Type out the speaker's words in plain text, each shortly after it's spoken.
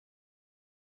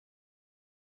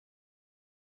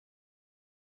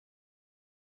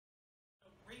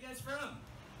guys from?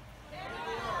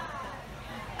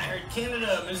 I heard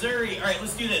Canada, Missouri. All right,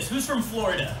 let's do this. Who's from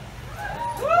Florida?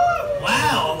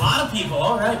 Wow, a lot of people.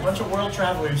 All right, bunch of world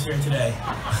travelers here today.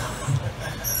 All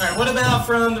right, what about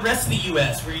from the rest of the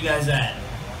U.S.? Where are you guys at?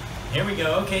 Here we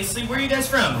go. Okay, so where are you guys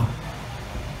from?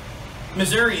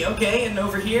 Missouri, okay, and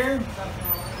over here?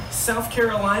 South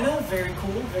Carolina. Very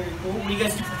cool, very cool. What do you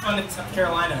guys do for fun in South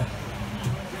Carolina?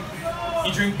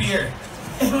 You drink beer.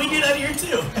 We do that here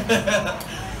too.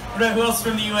 What about who else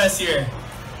from the U.S. here?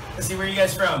 Let's see, where are you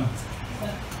guys from?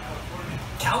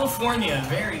 California,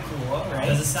 very cool, all right.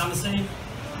 Does it sound the same?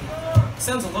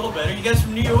 Sounds a little better. You guys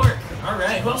from New York. All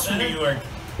right, who else from New York?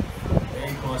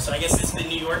 Very cool. So I guess this is the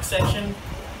New York section.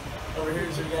 Over here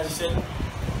is where you guys are sitting.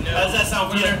 No. How does that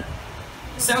sound, Peter?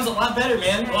 Sounds a lot better,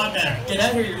 man. A lot better. Get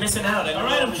out here, you're missing out. All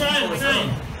right, I'm trying.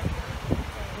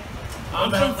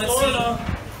 I'm from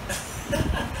Florida.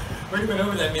 We're going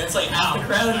over that, man. It's like half the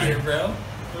crowd here, bro.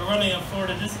 We're running a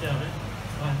Florida discount, man.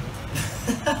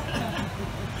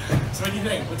 So what do you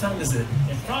think? What time is it?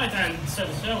 It's probably time to start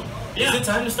the show. Yeah. Is it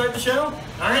time to start the show?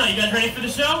 I don't know. You guys ready for the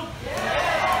show?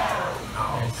 Yeah!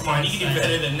 Oh, come on. You can do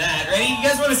better than that. Ready? You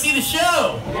guys want to see the show?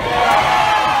 Yeah!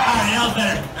 All right, that was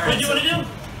better. All right, what do you want to do?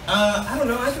 I don't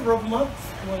know. I can rope them up.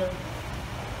 You wanna...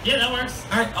 Yeah, that works.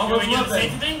 All right, I'll rope them up then.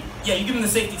 Safety thing? Yeah, you give them the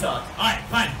safety talk. All right,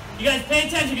 fine. You guys pay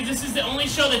attention because this is the only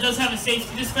show that does have a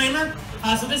safety disclaimer.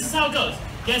 So this is how it goes.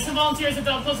 Get some volunteers at the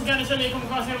Upclose encounter show. They come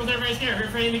across animals that are very scared. We're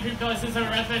afraid of the creep colors since I'm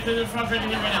right back to the front right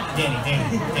here right now.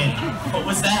 Danny. What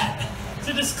was that? It's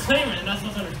a disclaimer. You're not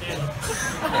supposed to understand. All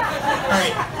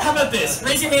right, how about this?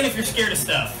 Raise your hand if you're scared of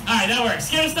stuff. All right, that works.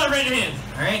 Scared of stuff, raise your hand.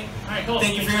 All right? All right, cool.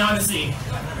 Thank you for your honesty.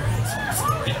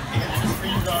 For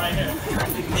you, bro, right here.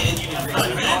 Man, you did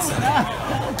great. Awesome.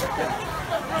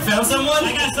 You found someone?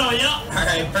 I got someone, yeah. All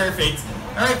right, perfect.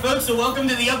 All right, folks, so welcome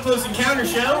to the Upclose Encounter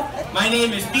Show. My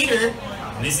name is Peter,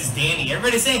 and this is Danny.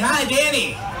 Everybody say hi,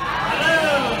 Danny.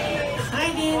 Hello.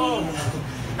 Hi, Danny.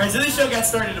 All right, so this show got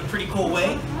started a pretty cool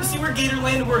way. You see, we're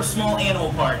Gatorland, we're a small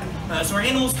animal park. So our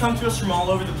animals come to us from all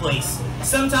over the place.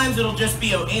 Sometimes it'll just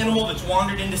be an animal that's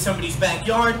wandered into somebody's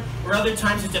backyard, or other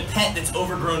times it's a pet that's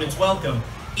overgrown its welcome.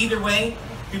 Either way,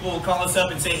 people will call us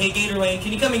up and say, hey, Gatorland,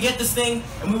 can you come and get this thing?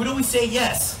 And we would always say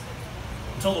yes.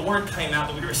 Until the word came out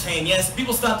that we were saying yes,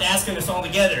 people stopped asking us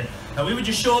altogether. We would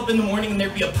just show up in the morning and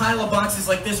there'd be a pile of boxes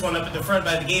like this one up at the front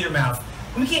by the gator mouth.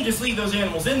 And we can't just leave those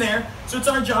animals in there, so it's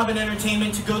our job in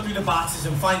entertainment to go through the boxes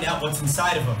and find out what's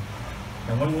inside of them.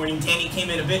 Now, one morning, Danny came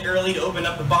in a bit early to open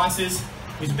up the boxes.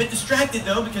 He was a bit distracted,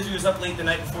 though, because he was up late the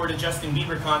night before the Justin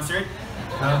Bieber concert.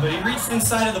 But he reached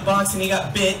inside of the box and he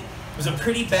got bit. It was a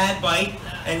pretty bad bite,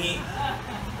 and he...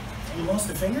 You lost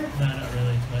a finger? No, not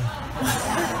really.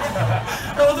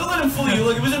 Oh, don't let him fool you.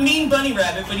 Look, it was a mean bunny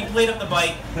rabbit, but he played up the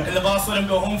bite, and the boss let him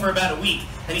go home for about a week.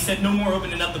 And he said no more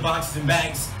opening up the boxes and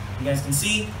bags. You guys can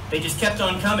see, they just kept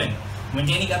on coming. When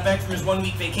Danny got back from his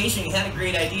one-week vacation, he had a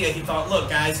great idea. He thought, look,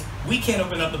 guys, we can't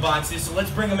open up the boxes, so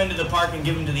let's bring them into the park and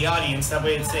give them to the audience. That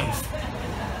way it's safe.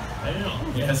 I know.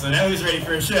 Yeah, so now he's ready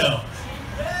for a show.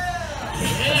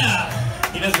 Yeah.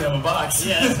 He doesn't have a box.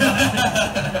 Yeah.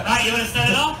 All right, you want to start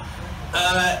it off?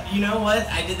 You know what?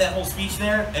 I did that whole speech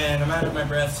there, and I'm out of my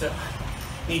breath, so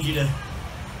I need you to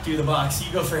do the box.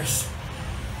 You go first.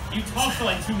 You talked for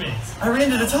like 2 minutes. I ran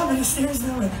to the top of the stairs,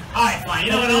 though. All right, fine.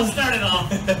 You know what? I'll start it off.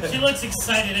 She looks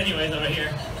excited anyways over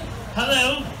here.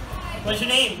 Hello. What's your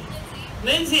name?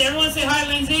 Lindsay. Everyone say hi,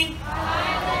 Lindsay.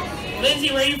 Hi, Lindsay. Lindsay,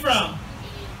 where are you from?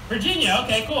 Virginia.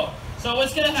 Okay, cool. So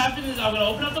what's going to happen is I'm going to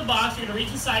open up the box. You're going to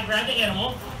reach inside, grab the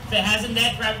animal. If it has a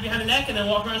neck, grab it behind the neck, and then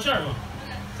walk around and show everyone.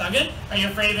 Sound good? Are you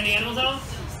afraid of any animals at all?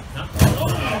 No?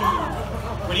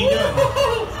 What are you doing?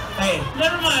 Hey.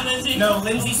 Never mind, Lindsay. No,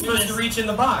 Lindsay's supposed to reach in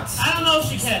the box. I don't know if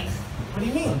she can. What do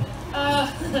you mean?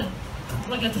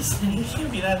 Look at this thing. It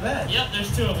shouldn't be that bad. Yep,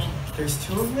 there's 2 of them. There's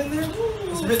 2 of them in there?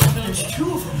 There's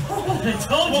 2 of them. I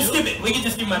told you. We'll skip it. We can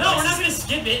just do my No, box. we're not going to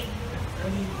skip it.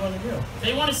 What do you want to do?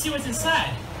 They want to see what's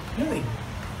inside. Really?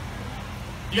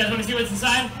 You guys want to see what's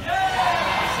inside?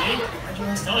 Yeah! See?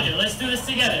 I told you. Let's do this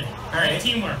together. All right,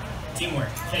 teamwork.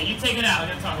 Teamwork. Okay, you take it out. I'm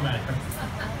going to talk about it.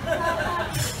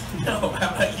 No,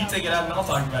 how about you take it out and I'll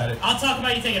talk about it? I'll talk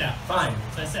about it, you take it out. Fine.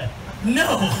 That's what I said.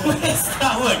 No! It's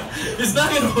not. Look, it's not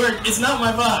going to work. It's not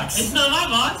my box. It's not my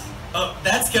box. Oh,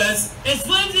 that's because... It's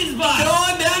Lindsay's box. Go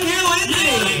on down here, Lindsay!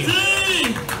 Yeah,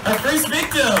 Lindsay! Our first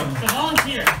victim. The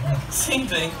volunteer. Same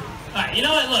thing. All right, you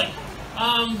know what? Look,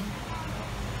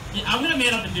 yeah, I'm going to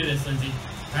man up and do this, Lindsay.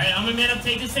 All right, I'm going to man up,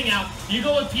 take this thing out. You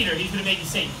go with Peter. He's going to make you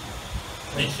safe.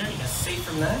 Wait, Sure you go. safe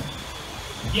from that?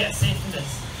 Yeah, safe from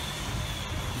this.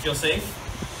 You feel safe?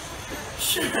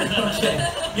 Sure. Okay.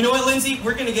 You know what, Lindsay?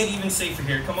 We're going to get even safer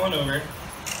here. Come on over.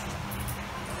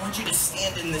 want you to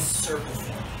stand in this circle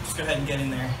for me. Just go ahead and get in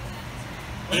there.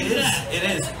 What is that? It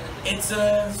is. It's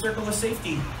a circle of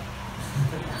safety.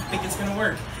 I think it's gonna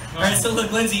work. All right, so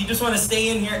look, Lindsay, you just want to stay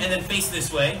in here and then face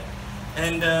this way.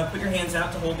 And put your hands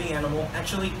out to hold the animal.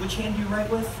 Actually, which hand do you write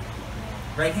with?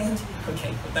 Right hand?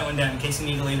 Okay, put that one down in case you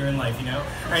need it later in life, you know?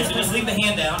 All right, so just leave the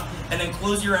hand out and then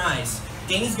close your eyes.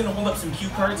 Danny's gonna hold up some cue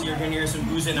cards. You're gonna hear some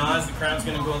oohs and ahs. The crowd's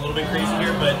gonna go a little bit crazy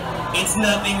here, but it's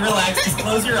nothing. Relax, just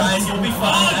close your eyes. You'll be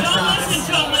fine. Oh, don't listen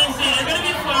to them, Lindsay. They're gonna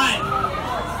be fine.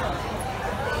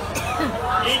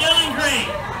 You're doing great.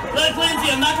 Look,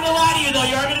 Lindsay, I'm not gonna lie to you though.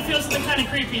 You are gonna feel something kind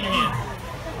of creepy in your hand.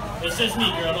 It's just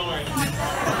me, girl. Don't worry. Alright,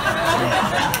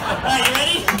 you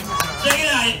ready? Check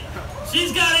it out.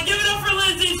 She's got it. Give it up for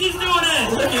Lindsay. She's doing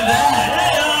it. Look at that.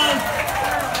 Hey,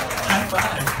 High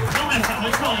five. don't high five.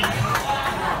 What's wrong?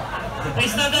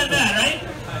 It's not that bad, right?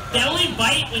 They only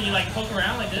bite when you like poke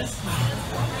around like this.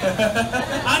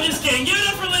 I'm just kidding. Give it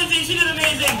up for Lindsay. She did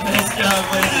amazing. Nice job,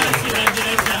 Lindsay. Yeah,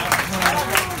 nice job.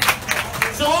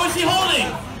 So what was she holding?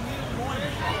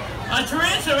 A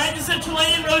tarantula, right? This is a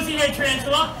Chilean rosy-haired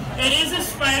tarantula. It is a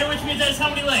spider, which means it has how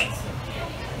many legs?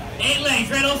 8 legs,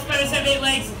 right? All spiders have 8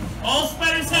 legs. All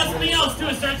spiders have something else, too.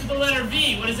 It starts with the letter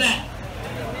V. What is that?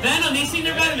 Venom. These things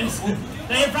are venomous.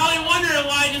 Now, you're probably wondering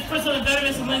why I just put something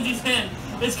venomous in Lindsay's hand.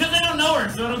 It's because I don't know her,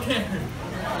 so I don't care.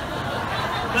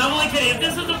 No, I'm only kidding. If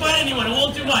this was to bite anyone, it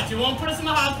won't do much. It won't put us in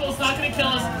the hospital. It's not going to kill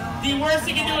us. The worst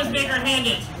it can do is make our hand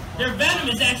itch. Their venom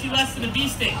is actually less than a bee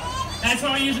sting. That's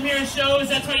why we use them here in shows.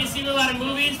 That's why you see them in a lot of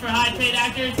movies for high-paid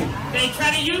actors. They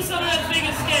try to use something that's big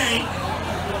and scary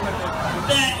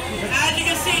that, as you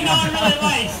can see, no one really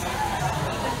likes.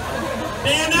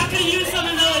 They are not going to use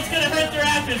something, though, that's going to hurt their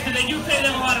actors because they do pay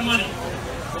them a lot of money.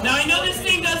 Now, I know this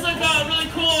thing does look really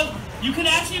cool. You can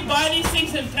actually buy these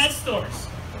things in pet stores.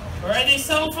 All right, they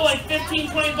sell them for like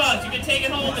 15, 20 bucks. You can take it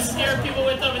home and scare people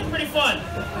with them. It's pretty fun.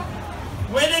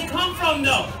 Where they come from,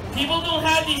 though, people don't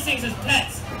have these things as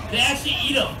pets. They actually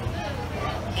eat them.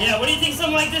 Yeah, what do you think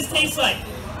something like this tastes like?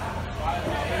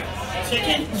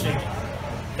 Chicken? Chicken.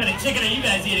 What kind of chicken are you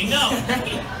guys eating? No.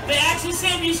 They actually say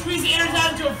if you squeeze the innards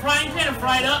out into a frying pan and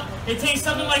fry it up, it tastes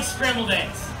something like scrambled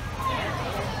eggs.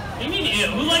 What do you mean, ew?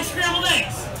 Who likes scrambled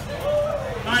eggs?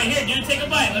 Alright, here, dude, take a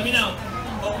bite. Let me know.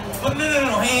 Oh,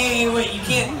 no. Hey, wait, you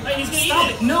can't. Wait, he's gonna Stop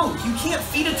eat it. No, you can't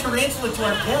feed a tarantula to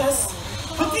our guests.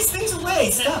 Put these things away.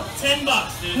 Stop. $10,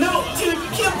 dude. No, dude, you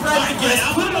can't bribe the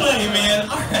guests. Put it away, man.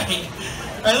 All right.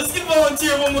 All right, let's give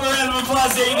volunteer one more round of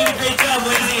applause there. You did a great job,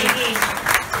 Lindsay.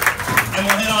 And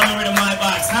we'll head on over to my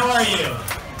box. How are you?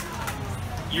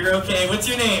 You're okay. What's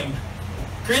your name?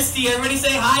 Christy. Everybody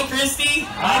say hi, Christy.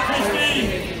 Hi,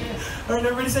 Christy. All right,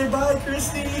 everybody say bye,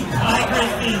 Christy. Hi,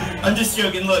 Christy. I'm just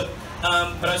joking. Look.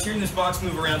 But I was hearing this box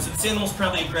move around, so this animal's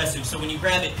probably aggressive. So when you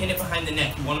grab it, pin it behind the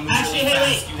neck. You want to move Actually, really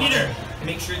hey, fast. wait, You want Peter. to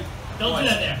make sure. Don't do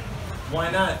that there.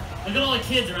 Why not? Look at all the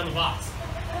kids around the box.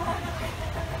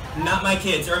 Not my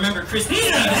kids. Or remember, Christy.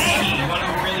 Peter, hey! You want to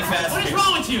move really fast. What is here.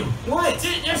 wrong with you? What?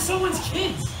 They're someone's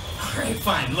kids. All right,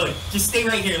 fine. Look, just stay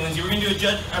right here, Lindsay. We're gonna do a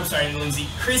judge. I'm sorry, Lindsay.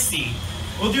 Christy.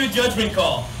 We'll do a judgment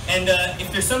call, and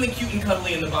if there's something cute and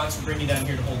cuddly in the box, we'll bring you down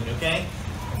here to hold it. Okay?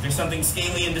 If there's something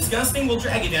scaly and disgusting, we'll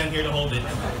drag you down here to hold it.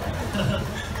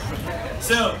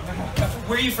 So,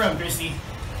 where are you from, Christy?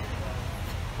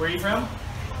 Where are you from?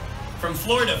 From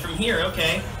Florida, from here,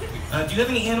 okay. Do you have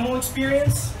any animal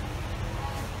experience?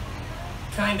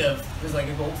 Kind of. There's like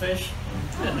a goldfish.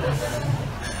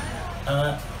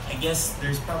 I guess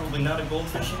there's probably not a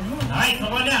goldfish in here. Alright,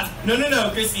 come on down.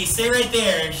 No, Christy, stay right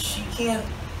there. She can't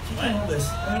hold this.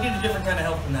 Let me get a different kind of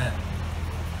help than that.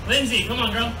 Lindsay, come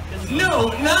on, girl. No,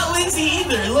 not Lindsay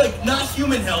either. Look, not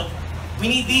human help. We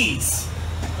need these.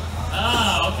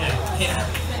 Oh, okay. Yeah.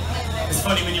 It's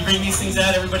funny, when you bring these things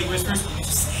out, everybody whispers, you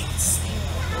just say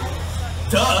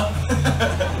it. Duh.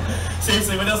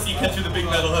 Seriously, what else do you catch with a big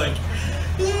metal hook?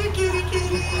 Kitty,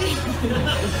 kitty.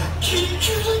 Kitty,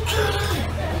 kitty, kitty.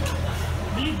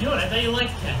 What are you doing? I thought you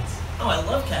liked cats. Oh, I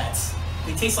love cats.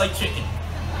 They taste like chicken.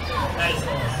 That is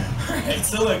horrible. Alright,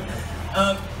 so look,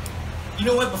 you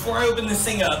know what, before I open this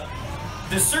thing up,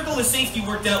 the circle of safety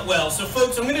worked out well. So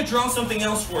folks, I'm gonna draw something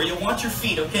else for you. Watch your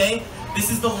feet, okay?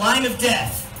 This is the line of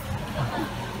death.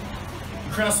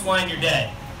 You cross the line, you're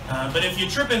dead. But if you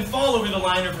trip and fall over the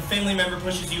line, or if a family member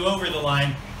pushes you over the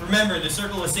line, remember the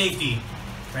circle of safety,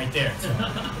 right there.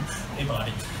 They bought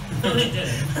it. No, they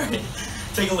didn't. Right.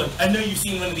 Take a look. I know you've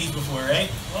seen one of these before,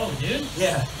 right? Oh, dude?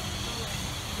 Yeah.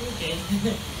 Okay.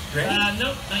 Ready?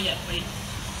 Nope, not yet. Wait.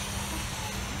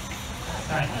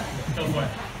 Alright, go for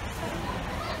it.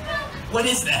 What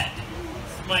is that?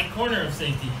 It's my corner of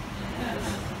safety.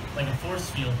 Like a force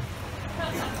field.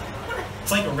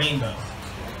 It's like a rainbow.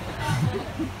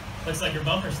 Looks like your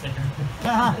bumper sticker.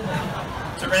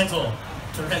 Torrental.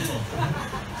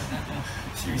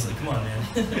 Seriously, come on, man.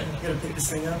 You gotta pick this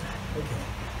thing up? Okay.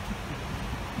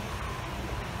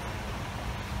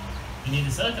 You need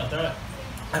the silk? I'll throw it.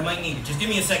 I might need it. Just give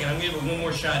me a second. I'm gonna give it one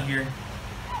more shot here.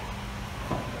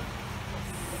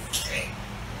 Okay.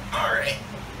 Alright.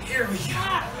 Here we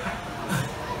go.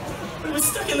 It was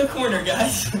stuck in the corner,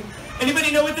 guys.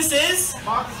 Anybody know what this is?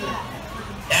 Moccasin.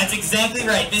 That's exactly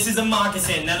right. This is a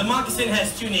moccasin. Now, the moccasin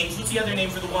has two names. What's the other name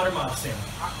for the water moccasin?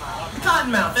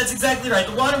 Cottonmouth. That's exactly right.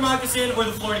 The water moccasin or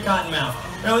the Florida cottonmouth.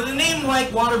 Now, with a name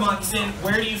like water moccasin,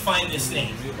 where do you find this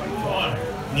snake? Water.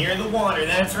 Near the water.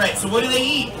 That's right. So what do they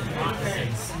eat?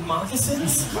 Moccasins.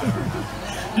 Moccasins?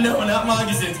 No, not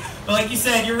moccasins. But like you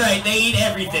said, you're right. They eat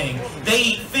everything. They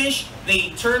eat fish, they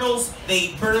eat turtles, they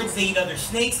eat birds, they eat other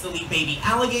snakes, they'll eat baby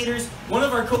alligators. One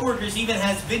of our coworkers even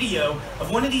has video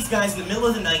of one of these guys in the middle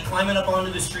of the night climbing up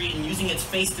onto the street and using its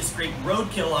face to scrape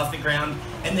roadkill off the ground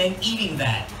and then eating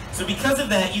that. So because of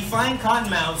that, you find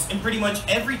cottonmouths in pretty much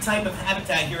every type of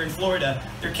habitat here in Florida.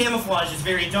 Their camouflage is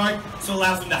very dark, so it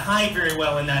allows them to hide very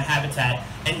well in that habitat.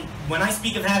 And when I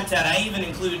speak of habitat, I even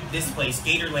include this place,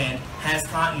 Gatorland, has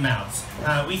cottonmouths.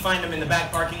 We find them in the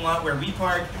back parking lot where we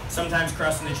park, sometimes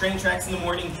crossing the train tracks in the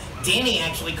morning. Danny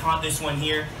actually caught this one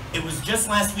here. It was just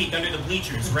last week under the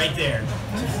bleachers, right there.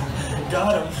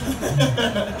 Got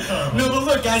him. No, but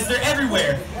look, guys, they're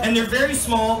everywhere. And they're very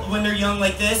small when they're young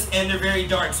like this, and they're very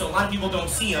dark, so a lot of people don't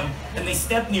see them, and they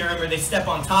step near them or they step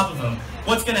on top of them.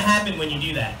 What's going to happen when you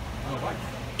do that?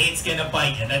 It's going to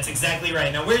bite you. That's exactly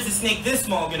right. Now, where's a snake this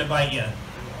small going to bite you?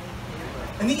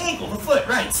 In the ankle, the foot,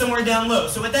 right, somewhere down low.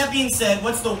 So with that being said,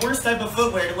 what's the worst type of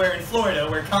footwear to wear in Florida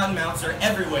where cottonmouths are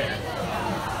everywhere?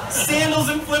 Sandals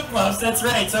and flip-flops, that's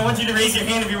right. So I want you to raise your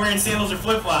hand if you're wearing sandals or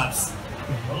flip-flops.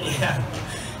 Yeah,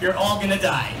 you're all going to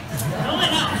die. No, why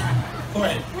not?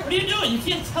 What? What are you doing? You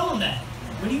can't tell them that.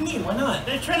 What do you mean? Why not?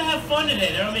 They're trying to have fun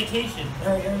today. They're on vacation.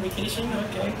 You're on vacation?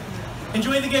 Okay.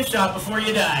 Enjoy the gift shop before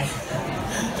you die.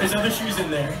 There's other shoes in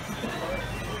there.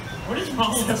 What is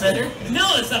wrong with Is that better?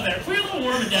 No, it's not better. Put a little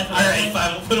warm to death. All right,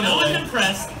 fine. We'll put them away. No one's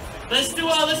impressed. Let's do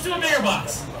a bigger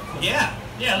box. Yeah.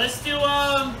 Yeah, let's do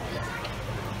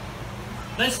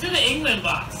the England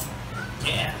box.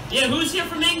 Yeah. Yeah, who's here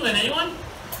from England? Anyone?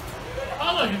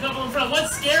 Oh, look, a couple in front.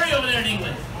 What's scary over there in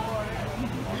England?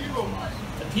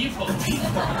 The people. The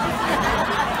people.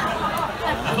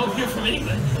 I hope you're from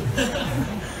England.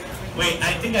 Wait,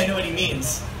 I think I know what he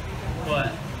means.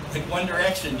 What? Like One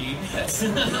Direction, dude. That's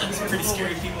pretty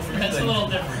scary people from England. That's a little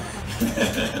different.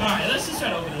 Alright, let's just try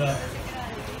to open it up.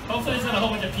 Hopefully there's not a whole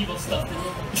bunch of people stuffed in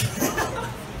here.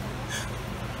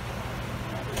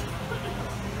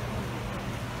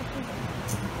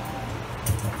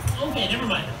 Okay, never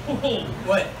mind. Whoa.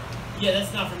 What? Yeah,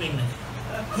 that's not from England.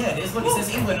 Yeah, it is. Look, it says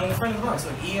England on the front of the box.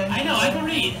 Look, E-N. I know, I can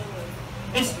read.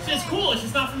 It's cool, it's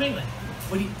just not from England.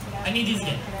 What do you... I need these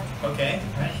again. Okay.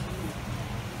 Right.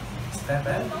 Is that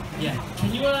bad? Yeah.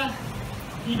 Can you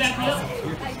back me up?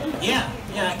 Yeah.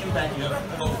 Yeah, I can back you up.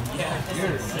 Oh, yeah.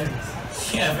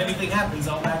 Yeah, if anything happens,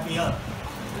 I'll back me up.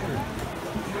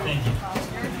 Thank you.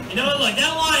 You know what, look,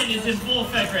 that line is in full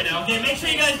effect right now, okay? Make sure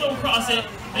you guys don't cross it.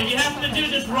 And if you happen to do it,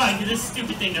 just run, because this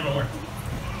stupid thing never worked.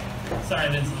 Sorry,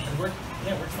 Lindsay. It worked,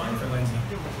 yeah, it worked fine for Lindsay.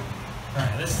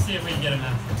 Alright, let's see if we can get him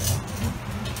out.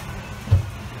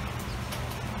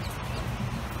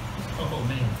 Oh,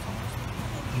 man.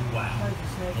 Wow.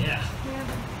 Yeah.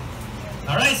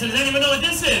 Alright, so does anyone know what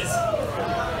this is?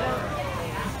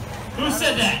 Who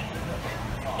said that?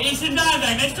 Eastern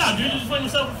Diamondback. Nice job, dude. You just won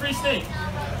yourself a free steak.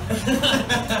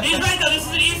 He's right, though. This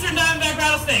is an Eastern Diamondback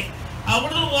rattlesnake.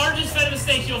 One of the largest venomous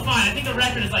snakes you'll find. I think the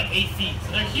record is like 8 feet.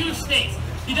 So they're huge snakes.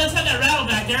 He does have that rattle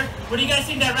back there. What do you guys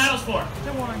think that rattle's for?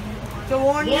 To warn you. To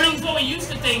warn you. Warning's what we used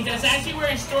to think. That's actually where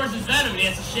he stores his venom. He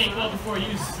has to shake well before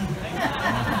use.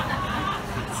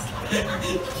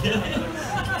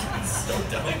 So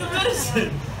dumb. Like the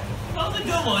medicine. That was a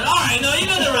good one. Alright, no, you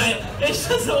guys are right. It's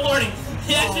just a warning.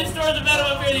 He actually stores the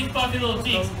venom up here in these fucking little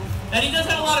cheeks. And he does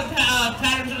have a lot of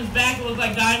patterns on his back that look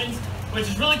like diamonds, which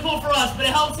is really cool for us, but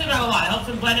it helps him out a lot. It helps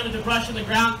him blend in with the brush on the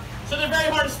ground, so they're very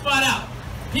hard to spot out.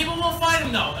 People will find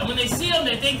them though, and when they see them,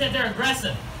 they think that they're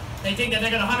aggressive. They think that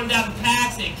they're going to hunt them down in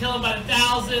packs and kill them by the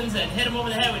thousands and hit them over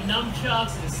the head with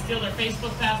nunchucks and steal their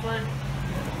Facebook password.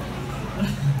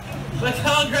 Look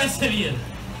how aggressive he is.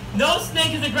 No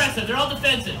snake is aggressive, they're all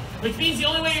defensive, which means the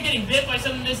only way you're getting bit by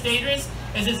something this dangerous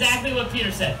is exactly what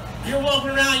Peter said. You're walking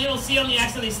around, you don't see them, you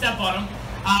accidentally step on them,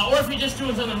 or if you're just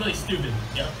doing something really stupid.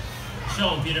 Yep. Show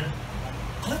him, Peter.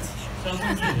 What?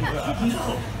 Something stupid.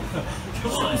 No.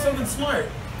 Come on. Something smart.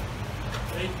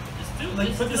 Wait, stupid. Like,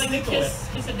 It's put the like snake a kiss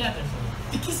of death or something.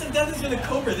 The kiss of death is with a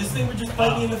cobra. This thing would just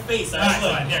bite me in the face. Alright,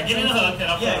 fine. Here, give me the hook and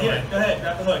I'll put it here, away. go ahead,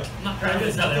 grab the hook. I'm not grabbing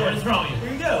this other. What is wrong with you?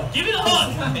 Here you go. Give me the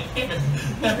hook!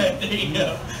 Alright, there you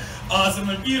go. Awesome,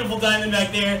 a beautiful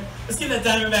diamondback there. Let's give that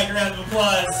diamondback a round of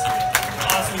applause.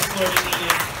 Awesome exploding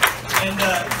eating. And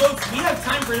folks, we have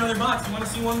time for another box. You want to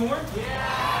see one more?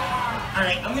 Yeah!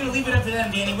 Alright, I'm going to leave it up to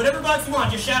them, Danny. Whatever box you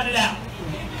want, just shout it out.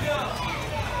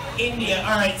 India.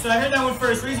 Alright, so I heard that one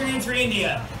first. Raise your hands for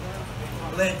India.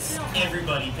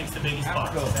 Everybody picks the biggest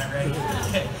box. Is that right?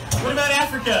 Okay. What about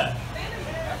Africa?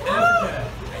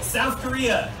 Africa. South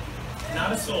Korea.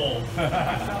 Not a soul.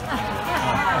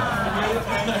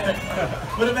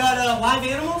 What about live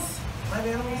animals? Live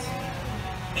animals?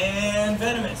 And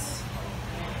venomous.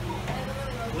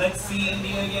 Let's see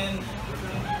India again.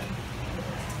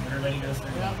 Everybody goes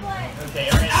through. Okay,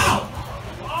 alright. Ow!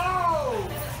 Oh!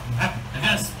 I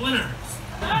got a splinter.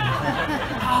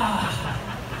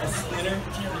 A splinter?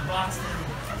 Jerry box.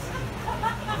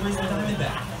 Where's the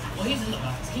diamondback? Well, he's in the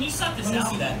box. Can you suck this Let me out?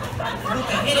 see that. What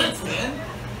the hurts, man?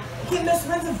 You can't mess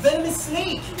around with a venomous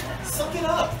snake. Suck it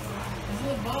up. It's in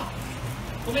the box.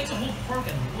 What makes a whole pork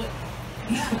and what?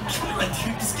 Come on,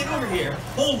 dude. Just get over here.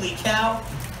 Holy cow.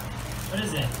 What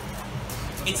is it?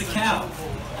 It's a cow.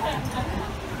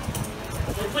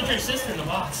 Put your sister in the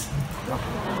box.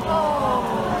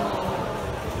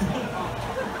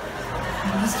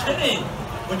 I'm just kidding.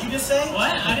 What'd you just say?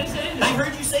 What? I didn't say anything. I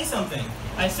heard you say something.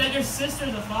 I said your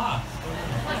sister's a fox. Is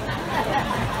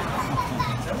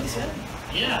that what you said?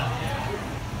 Yeah.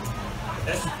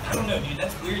 That's, I don't know, dude.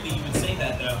 That's weird that you would say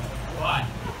that, though. Why?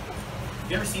 Have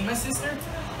you ever seen my sister?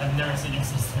 I've never seen your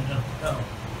sister, no. Oh.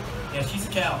 Yeah, she's a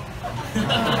cow.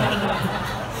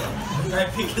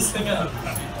 Alright, pick this thing up.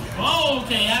 Oh,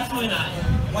 okay, absolutely not.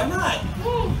 Why not?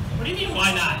 Woo. What do you mean,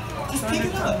 why not? Just pick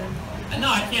it up. No,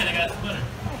 I can't. I got a splinter.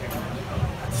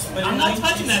 But I'm not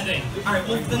touching that thing. Alright,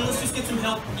 well, then let's just get some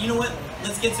help. You know what?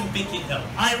 Let's get some big kid help.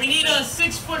 All right, we need a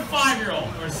 6'5"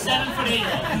 or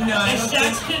 7'8". No, I Is don't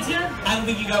Shaq's think- kids here? I don't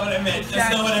think you got what I meant.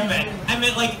 That's not what I meant. I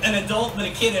meant like an adult, but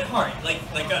a kid at heart. Like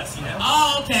us, you know?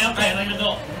 Oh, okay, like an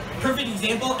adult. Perfect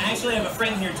example. I actually have a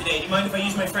friend here today. Do you mind if I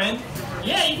use my friend?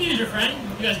 Yeah, you can use your friend.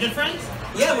 You guys good friends?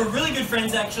 Yeah, we're really good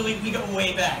friends, actually. We go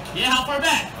way back. Yeah, how far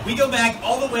back? We go back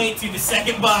all the way to the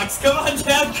second box. Come on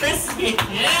down, Christy.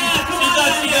 Yeah, come She on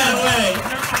thought down she got here. away.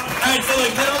 All right, so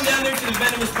like, head on down there to the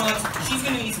venomous box. She's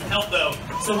gonna need some help though.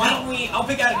 So why don't I'll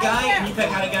pick out a guy and you pick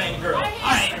out a guy and a girl. All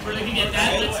right, we're gonna get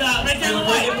that. Let's right there on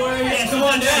the right. Yeah, Come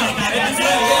on down.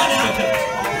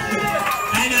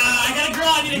 And I got a girl.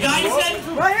 I need a guy. You said?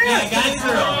 Right here. Yeah, guy and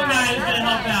girl. Oh, guy who's gonna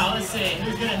help out. Let's see.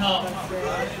 Who's gonna help?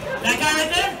 That guy right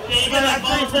there? Yeah, you got that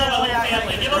volatile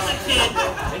family. Give us a kid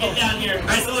to get down here. All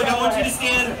right, so look, I want you to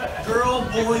stand girl,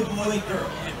 boy, boy, girl.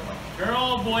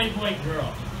 Girl, boy, boy,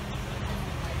 girl.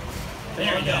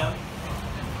 There you go.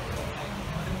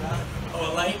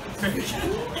 Oh, a light? There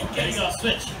you go.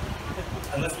 Switch.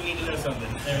 Unless we need to know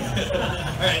something. There you go.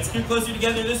 All right, scoot closer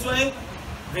together this way.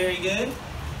 Very good.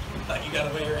 Thought you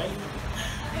got away, right?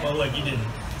 Well, look, you didn't.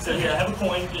 So here, I have a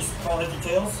coin. Just call it your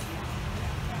tails.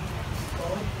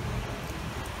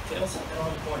 Tails? I don't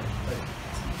have a coin.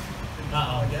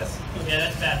 Uh-oh. I guess. Yeah,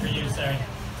 that's bad for you, sorry.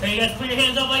 Okay, you guys put your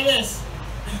hands up like this.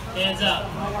 Hands up.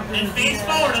 And face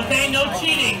forward, okay? No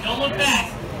cheating. Don't look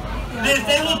back. And if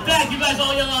they look back, you guys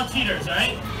all yell out cheaters,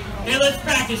 alright? Here, let's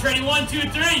practice. Ready? 1, 2,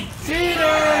 3. Cheater!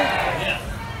 Yeah.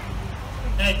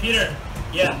 Hey, Peter.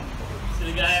 Yeah. See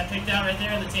the guy I picked out right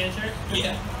there in the tan shirt?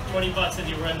 Yeah. $20 if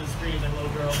you run the screens like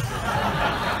little girls.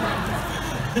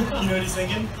 You know what he's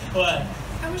thinking? What?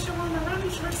 I wish I wore my running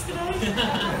shorts today.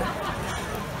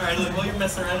 Alright, look, while you're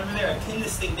messing around over there, I pinned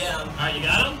this thing down. Alright, you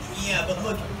got him? Yeah, but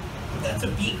look, that's a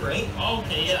beak, right?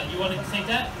 Okay, yeah. You want to take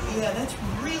that? Yeah, that's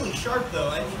really sharp, though.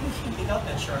 I think we should pick out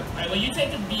that sharp. Alright, well, you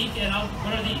take the beak, and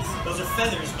what are these? Those are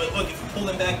feathers, but look, if you pull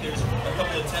them back, there's a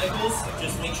couple of tentacles.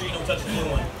 Just make sure you don't touch the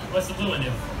blue one. What's the blue one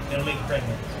do? That'll make you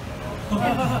pregnant.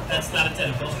 That's not a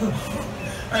tentacle.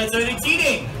 Alright, so they're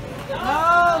cheating. No!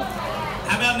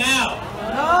 How about now?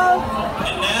 No!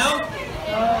 And now?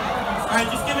 Alright,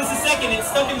 just give us a second. It's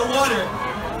stuck in the water.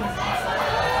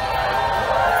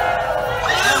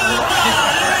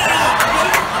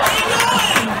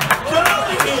 Come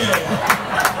over here.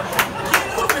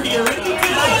 Get over here. What are you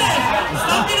doing?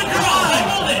 Stop being a girl!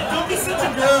 Hold it! Don't be such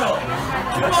a girl.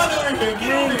 Come on over here.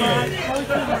 Get over here.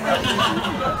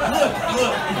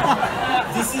 Look.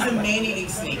 This is a man-eating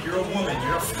snake. You're a woman.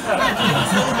 You're a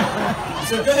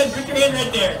So go ahead, put your hand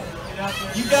right there.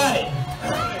 You got it.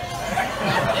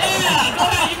 Yeah! Go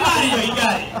ahead, you got it! You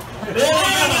got it. There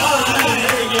you go. All right,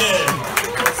 very good.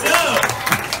 So,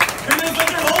 who knows what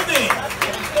you're holding?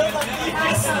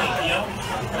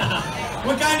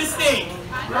 kind of snake?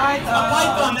 A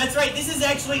python, that's right. This is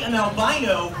actually an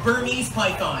albino Burmese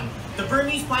python. The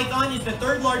Burmese python is the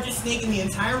third largest snake in the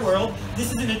entire world.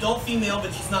 This is an adult female,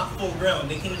 but she's not full grown.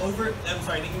 They can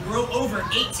grow over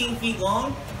 18 feet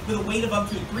long with a weight of up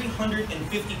to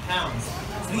 350 pounds.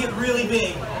 So they get really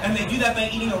big, and they do that by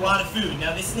eating a lot of food.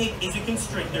 Now this snake is a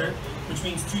constrictor, which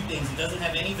means two things. It doesn't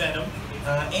have any venom,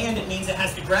 and it means it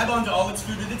has to grab onto all its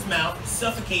food with its mouth,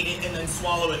 suffocate it, and then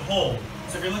swallow it whole.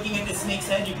 So if you're looking at this snake's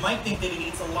head, you might think that it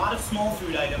eats a lot of small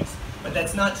food items, but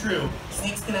that's not true.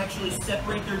 Snakes can actually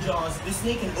separate their jaws. This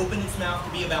snake can open its mouth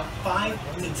to be about 5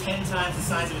 to 10 times the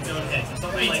size of its own head. So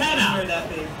something like anywhere that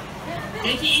big.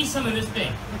 They can eat something this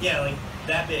big. Yeah, like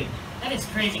that big. That is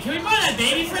crazy. Can we borrow that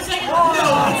baby for a second? No,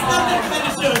 it's not that kind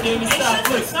of show, Jamie.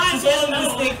 Stop. Look, Size just hold the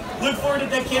snake. Look forward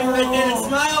at that camera right there and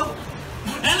smile.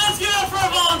 And let's give it up for our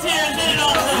volunteers in it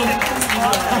also.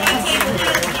 We're gonna take a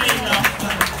picture of me, though.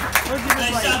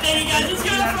 Nice job. Thank you guys. Let's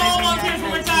give it up for all volunteers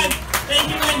one more time. Thank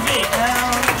you, Lindsay.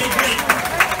 Okay, great.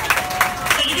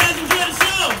 Did you guys enjoy the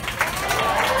show?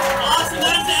 Awesome.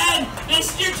 That's the end.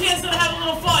 This is your chance to have a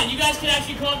little fun. You guys can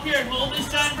actually come up here and hold this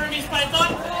giant Burmese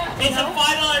python. It's a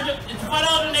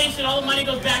 $5 donation. All the money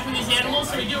goes back to these animals,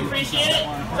 so we do appreciate it.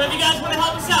 So if you guys want to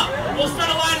help us out, we'll start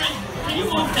a line right. Can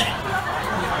you move that?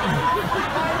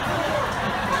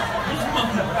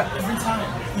 Every time.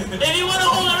 If you want to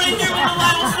hold it right here when the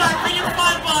line will start, bring your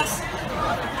 $5.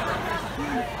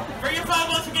 Bring your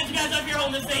 $5. We'll get you guys up here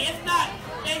holding this thing. If not,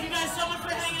 thank you guys so much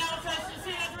for hanging out.